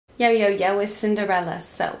Yo, yo, yo, it's Cinderella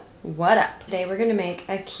Sew. What up? Today we're gonna make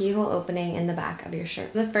a keyhole opening in the back of your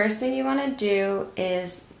shirt. The first thing you wanna do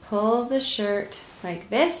is pull the shirt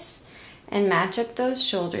like this and match up those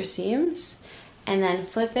shoulder seams and then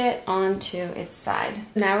flip it onto its side.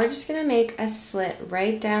 Now we're just gonna make a slit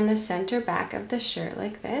right down the center back of the shirt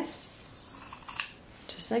like this.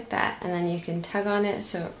 Just like that. And then you can tug on it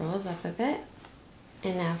so it rolls up a bit.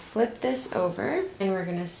 And now flip this over and we're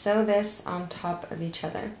gonna sew this on top of each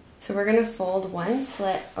other. So we're gonna fold one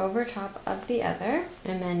slit over top of the other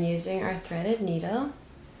and then using our threaded needle,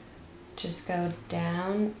 just go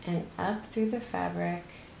down and up through the fabric.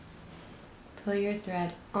 Pull your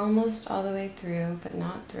thread almost all the way through, but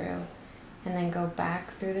not through. And then go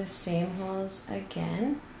back through the same holes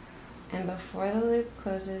again. And before the loop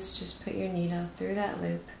closes, just put your needle through that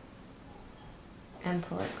loop and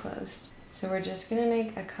pull it closed. So we're just gonna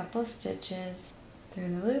make a couple stitches through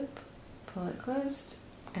the loop, pull it closed,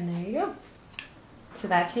 and there you go. So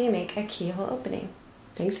that's how you make a keyhole opening.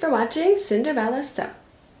 Thanks for watching Cinderella Sew.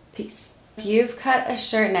 Peace. If you've cut a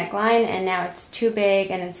shirt neckline and now it's too big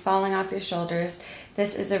and it's falling off your shoulders,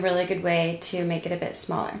 this is a really good way to make it a bit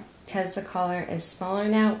smaller. Because the collar is smaller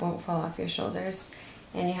now, it won't fall off your shoulders,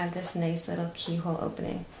 and you have this nice little keyhole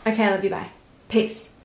opening. Okay, I love you, bye. Peace.